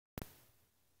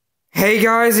Hey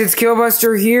guys, it's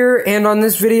KillBuster here, and on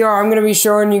this video I'm going to be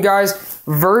showing you guys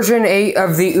version 8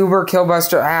 of the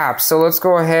UberKillBuster app. So let's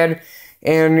go ahead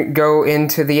and go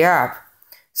into the app.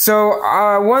 So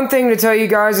one thing to tell you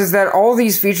guys is that all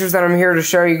these features that I'm here to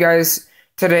show you guys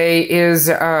today is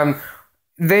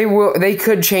they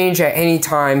could change at any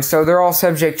time, so they're all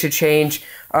subject to change.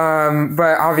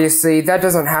 But obviously that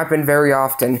doesn't happen very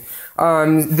often.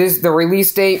 The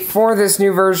release date for this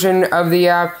new version of the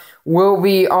app will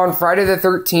be on Friday the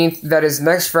 13th. That is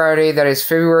next Friday. That is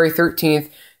February 13th,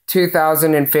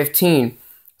 2015.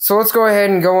 So let's go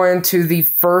ahead and go into the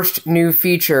first new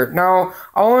feature. Now,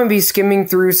 I'll only be skimming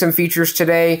through some features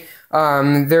today.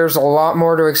 There's a lot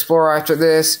more to explore after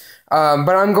this,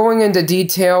 but I'm going into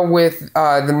detail with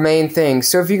the main things.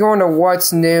 So if you go into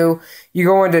what's new, you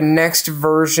go into next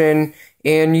version,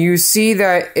 and you see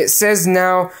that it says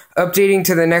now updating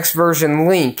to the next version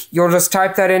link. You'll just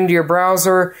type that into your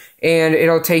browser and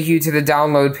it'll take you to the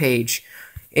download page.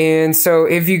 And so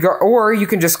if you go, or you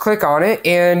can just click on it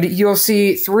and you'll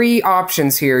see three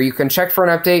options here. You can check for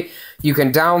an update, you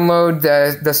can download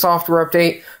the software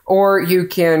update, or you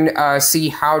can see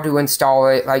how to install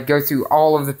it, like go through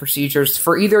all of the procedures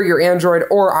for either your Android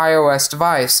or iOS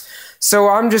device. So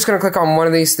I'm just going to click on one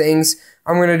of these things.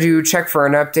 I'm going to do check for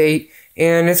an update,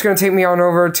 and it's going to take me on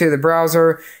over to the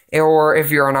browser, or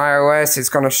if you're on iOS, it's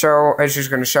just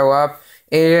going to show up.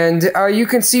 And you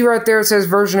can see right there it says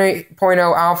version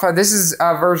 8.0 alpha. This is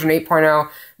version 8.0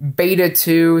 beta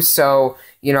 2, so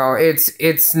you know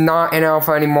it's not in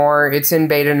alpha anymore. It's in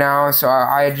beta now, so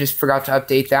I just forgot to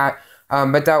update that.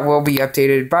 But that will be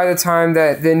updated by the time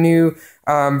that the new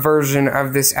version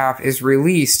of this app is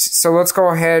released. So let's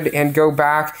go ahead and go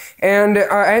back. And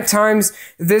at times,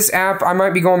 this app, I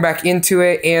might be going back into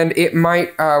it, and it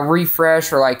might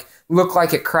refresh or like look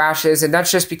like it crashes, and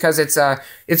that's just because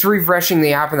it's refreshing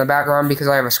the app in the background because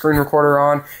I have a screen recorder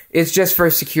on. It's just for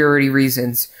security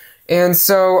reasons. And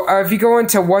so if you go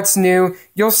into what's new,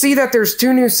 you'll see that there's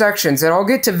two new sections, and I'll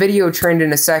get to video trend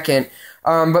in a second.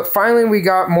 But finally, we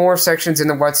got more sections in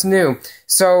the what's new.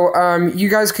 So you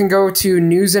guys can go to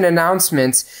news and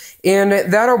announcements, and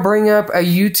that'll bring up a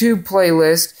YouTube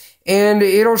playlist, and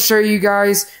it'll show you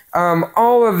guys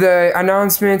all of the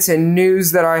announcements and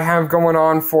news that I have going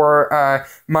on for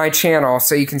my channel.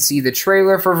 So you can see the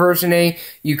trailer for version 8,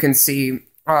 you can see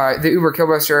the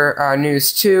UberKillBuster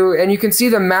news 2, and you can see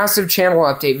the massive channel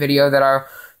update video that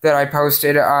I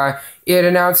posted. It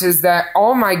announces that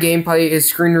all my gameplay is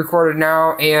screen recorded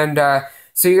now, and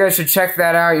so you guys should check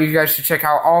that out. You guys should check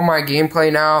out all my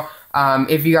gameplay now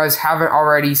if you guys haven't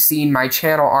already seen my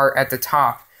channel art at the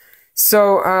top.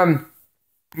 So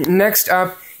next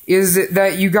up is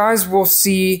that you guys will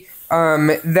see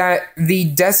that the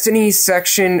Destiny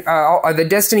section, the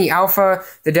Destiny Alpha,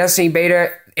 the Destiny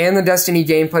Beta, and the Destiny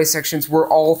gameplay sections were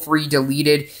all three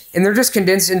deleted, and they're just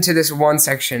condensed into this one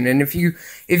section. And if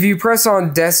you press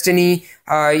on Destiny,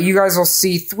 you guys will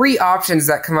see three options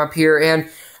that come up here, and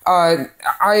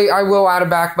I will add a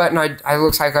back button. I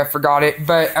looks like I forgot it,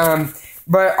 but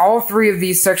all three of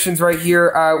these sections right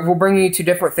here will bring you to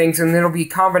different things, and it'll be a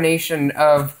combination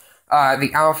of the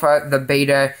alpha, the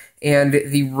beta, and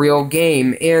the real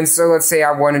game. And so let's say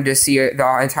I wanted to see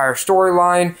the entire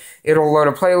storyline. It'll load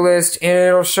a playlist, and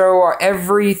it'll show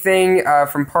everything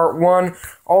from part 1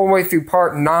 all the way through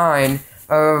part 9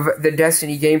 of the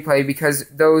Destiny gameplay, because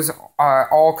those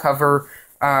all cover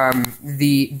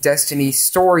the Destiny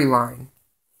storyline.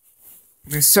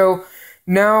 So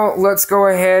now let's go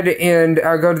ahead and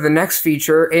go to the next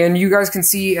feature, and you guys can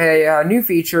see a new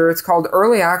feature. It's called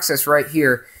Early Access right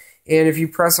here. And if you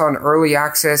press on Early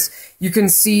Access, you can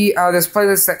see this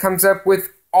playlist that comes up with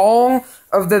all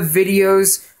of the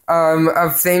videos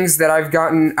of things that I've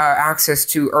gotten access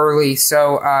to early.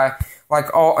 So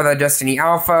like all of the Destiny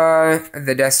Alpha,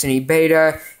 the Destiny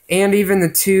Beta, and even the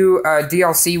two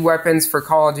DLC weapons for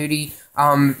Call of Duty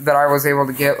that I was able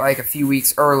to get like a few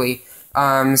weeks early.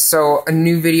 So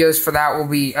new videos for that will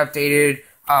be updated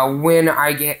when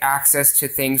I get access to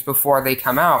things before they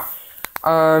come out.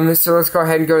 So let's go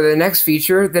ahead and go to the next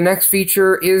feature. The next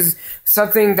feature is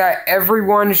something that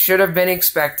everyone should have been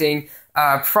expecting.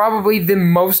 Probably the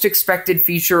most expected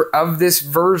feature of this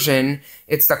version.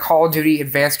 It's the Call of Duty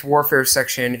Advanced Warfare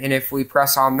section, and if we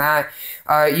press on that,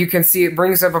 you can see it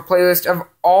brings up a playlist of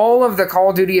all of the Call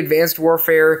of Duty Advanced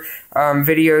Warfare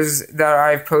videos that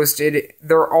I've posted.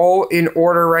 They're all in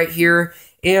order right here,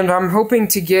 and I'm hoping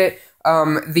to get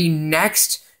the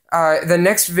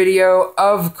next video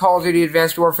of Call of Duty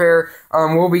Advanced Warfare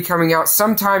will be coming out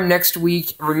sometime next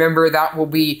week. Remember, that will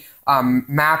be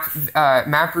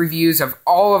map reviews of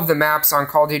all of the maps on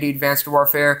Call of Duty Advanced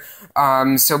Warfare.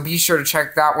 So be sure to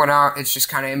check that one out. It's just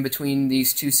kind of in between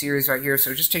these two series right here.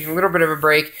 So just taking a little bit of a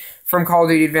break from Call of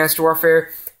Duty Advanced Warfare.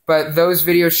 But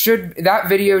that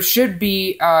video should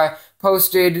be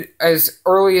posted as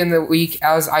early in the week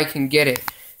as I can get it.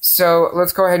 So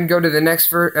let's go ahead and go to the next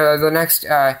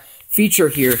feature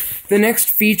here. The next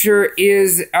feature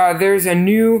is there's a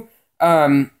new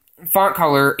font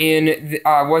color in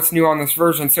what's new on this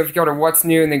version. So if you go to what's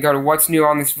new and then go to what's new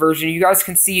on this version, you guys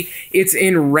can see it's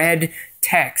in red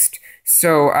text.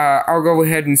 So I'll go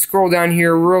ahead and scroll down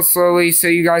here real slowly so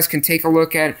you guys can take a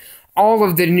look at all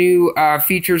of the new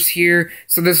features here.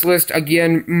 So this list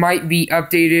again might be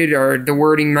updated, or the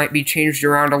wording might be changed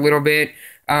around a little bit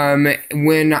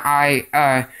when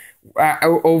I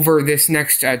over this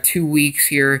next 2 weeks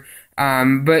here.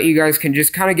 But you guys can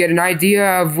just kind of get an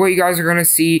idea of what you guys are going to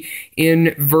see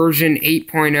in version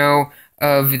 8.0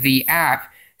 of the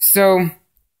app. So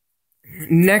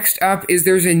next up is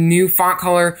there's a new font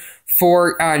color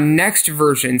for next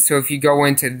version. So if you go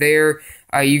into there,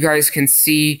 you guys can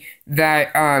see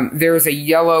that there's a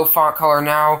yellow font color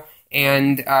now.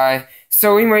 And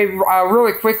so anyway,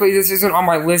 really quickly, this isn't on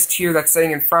my list here that's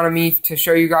sitting in front of me to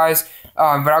show you guys,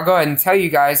 but I'll go ahead and tell you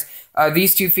guys.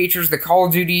 These two features, the Call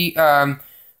of Duty,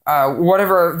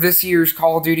 whatever this year's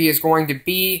Call of Duty is going to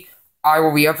be, I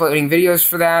will be uploading videos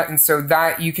for that, and so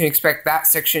that you can expect that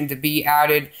section to be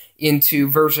added into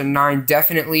version 9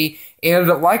 definitely, and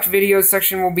the liked videos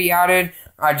section will be added.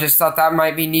 I just thought that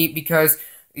might be neat because,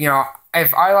 you know,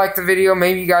 if I like the video,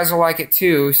 maybe you guys will like it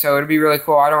too, so it'd be really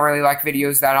cool. I don't really like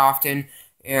videos that often,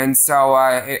 and so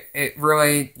it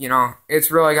really, you know,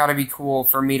 it's really got to be cool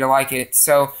for me to like it.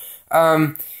 So,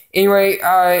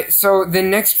 anyway, so the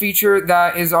next feature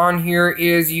that is on here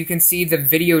is you can see the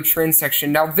video trend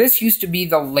section. Now, this used to be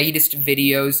the latest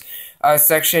videos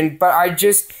section, but I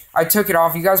took it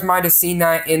off. You guys might have seen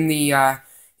that in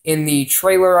the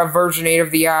trailer of version 8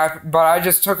 of the app, but I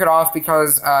just took it off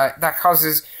because that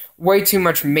causes way too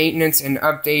much maintenance and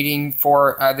updating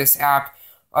for this app.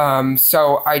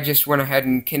 So I just went ahead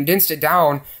and condensed it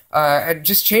down. I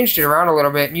just changed it around a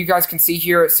little bit. And you guys can see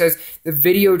here it says the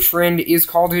video trend is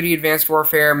Call of Duty Advanced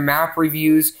Warfare map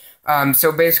reviews.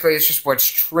 So basically it's just what's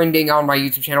trending on my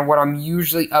YouTube channel, what I'm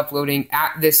usually uploading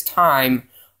at this time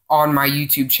on my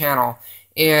YouTube channel.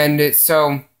 And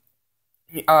so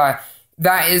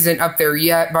that isn't up there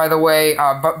yet, by the way,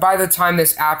 but by the time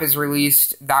this app is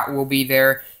released, that will be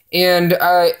there. And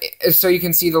so you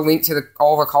can see the link to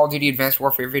all the Call of Duty Advanced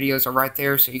Warfare videos are right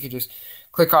there, so you can just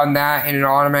click on that and it'll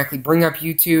automatically bring up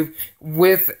YouTube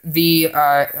with the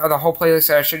whole playlist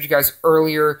that I showed you guys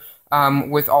earlier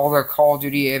with all the Call of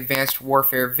Duty Advanced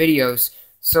Warfare videos.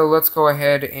 So let's go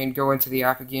ahead and go into the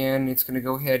app again. It's going to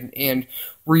go ahead and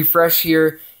refresh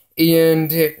here.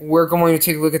 And we're going to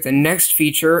take a look at the next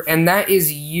feature, and that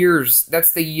is years.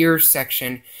 That's the years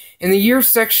section. In the years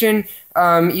section,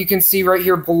 you can see right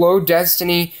here below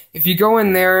Destiny, if you go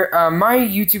in there, my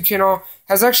YouTube channel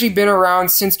has actually been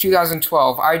around since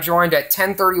 2012. I joined at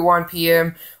 10:31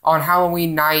 p.m. on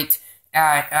Halloween night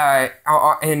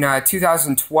in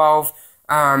 2012.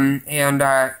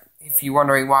 If you're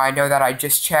wondering why I know that, I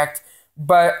just checked.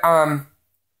 But I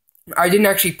didn't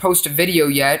actually post a video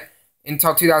yet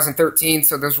until 2013,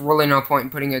 so there's really no point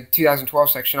in putting a 2012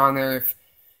 section on there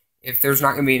if there's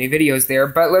not going to be any videos there.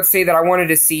 But let's say that I wanted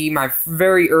to see my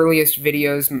very earliest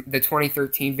videos, the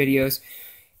 2013 videos,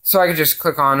 so I could just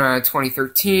click on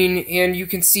 2013, and you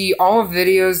can see all of the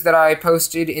videos that I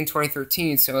posted in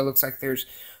 2013. So it looks like there's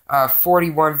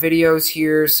 41 videos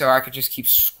here, so I could just keep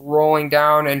scrolling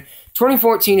down. And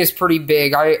 2014 is pretty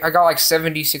big. I got like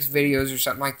 76 videos or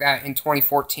something like that in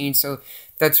 2014, so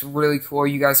that's really cool.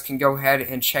 You guys can go ahead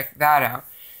and check that out.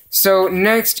 So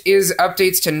next is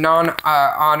updates to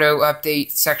non-auto update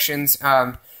sections.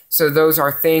 So those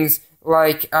are things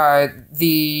like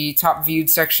the top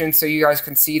viewed section, so you guys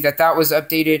can see that that was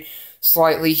updated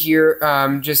slightly here.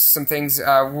 Just some things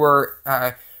were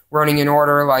running in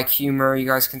order, like humor. You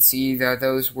guys can see that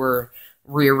those were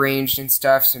rearranged and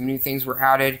stuff. Some new things were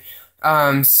added.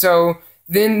 So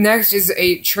then next is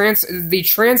the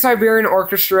Trans-Siberian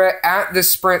Orchestra at the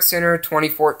Sprint Center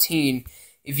 2014.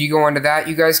 If you go onto that,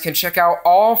 you guys can check out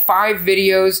all 5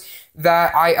 videos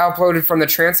that I uploaded from the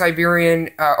Trans-Siberian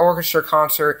Orchestra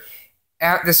concert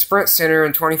at the Sprint Center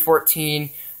in 2014.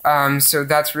 So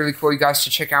that's really cool. You guys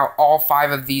should check out all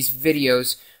 5 of these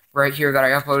videos right here that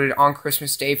I uploaded on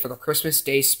Christmas Day for the Christmas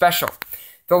Day special.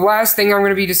 The last thing I'm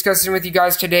going to be discussing with you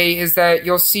guys today is that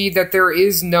you'll see that there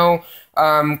is no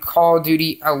Call of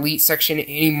Duty Elite section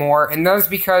anymore, and that's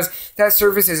because that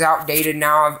service is outdated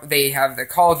now. They have the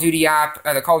Call of Duty app,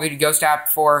 the Call of Duty Ghost app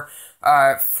for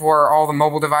all the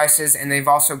mobile devices, and they've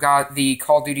also got the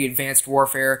Call of Duty Advanced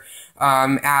Warfare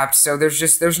app. So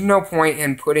there's no point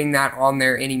in putting that on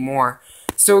there anymore.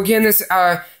 So again,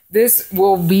 this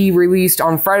will be released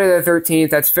on Friday the 13th.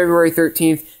 That's February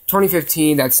 13th,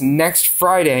 2015. That's next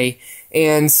Friday.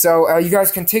 And so you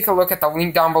guys can take a look at the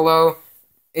link down below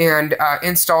and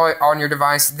install it on your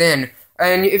device then.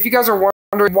 And if you guys are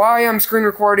wondering why I'm screen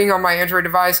recording on my Android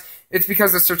device, it's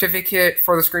because the certificate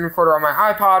for the screen recorder on my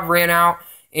iPod ran out,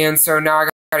 and so now I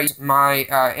gotta use my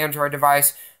Android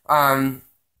device.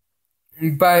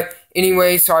 But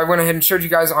anyway, so I went ahead and showed you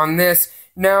guys on this.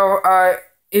 Now,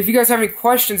 if you guys have any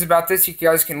questions about this, you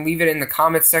guys can leave it in the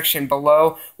comments section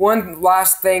below. One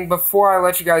last thing before I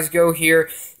let you guys go here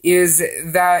is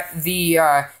that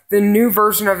the new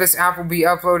version of this app will be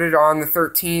uploaded on the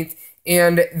 13th,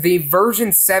 and the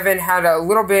version 7 had a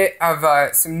little bit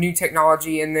of some new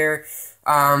technology in there,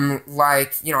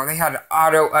 like, you know, they had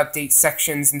auto update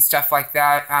sections and stuff like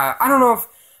that. I don't know if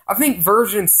I think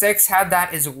version 6 had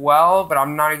that as well, but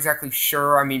I'm not exactly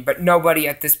sure. I mean, but nobody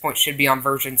at this point should be on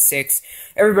version 6.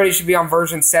 Everybody should be on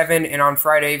version 7, and on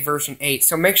Friday, version 8.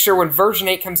 So make sure when version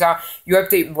 8 comes out, you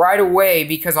update right away,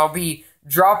 because I'll be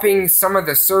dropping some of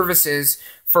the services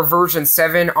for version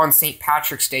 7 on St.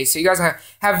 Patrick's Day. So you guys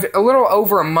have a little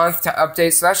over a month to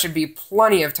update, so that should be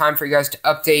plenty of time for you guys to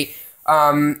update.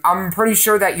 I'm pretty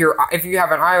sure that if you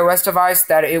have an iOS device,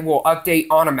 that it will update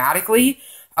automatically.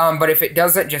 But if it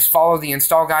doesn't, just follow the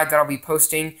install guide that I'll be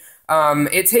posting.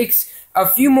 It takes a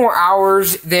few more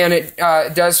hours than it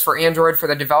does for Android for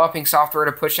the developing software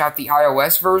to push out the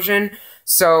iOS version.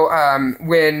 So I'll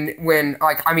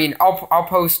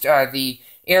post the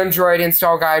Android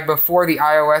install guide before the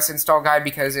iOS install guide,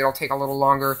 because it'll take a little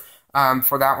longer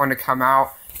for that one to come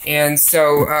out. And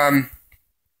so,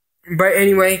 but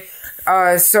anyway.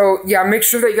 So yeah, make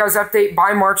sure that you guys update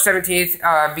by March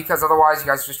 17th, because otherwise you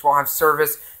guys just won't have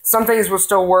service. Some things will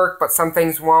still work, but some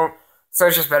things won't. So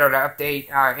it's just better to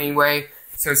update anyway.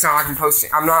 So it's not like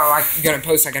I'm not like gonna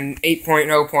post like an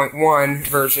 8.0.1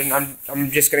 version. I'm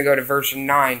just gonna go to version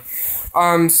 9.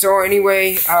 So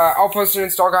anyway, I'll post an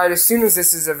install guide as soon as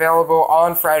this is available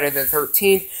on Friday the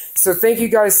 13th. So thank you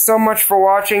guys so much for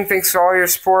watching. Thanks for all your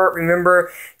support.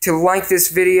 Remember to like this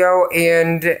video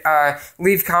and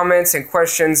leave comments and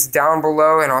questions down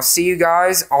below, and I'll see you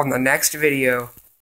guys on the next video.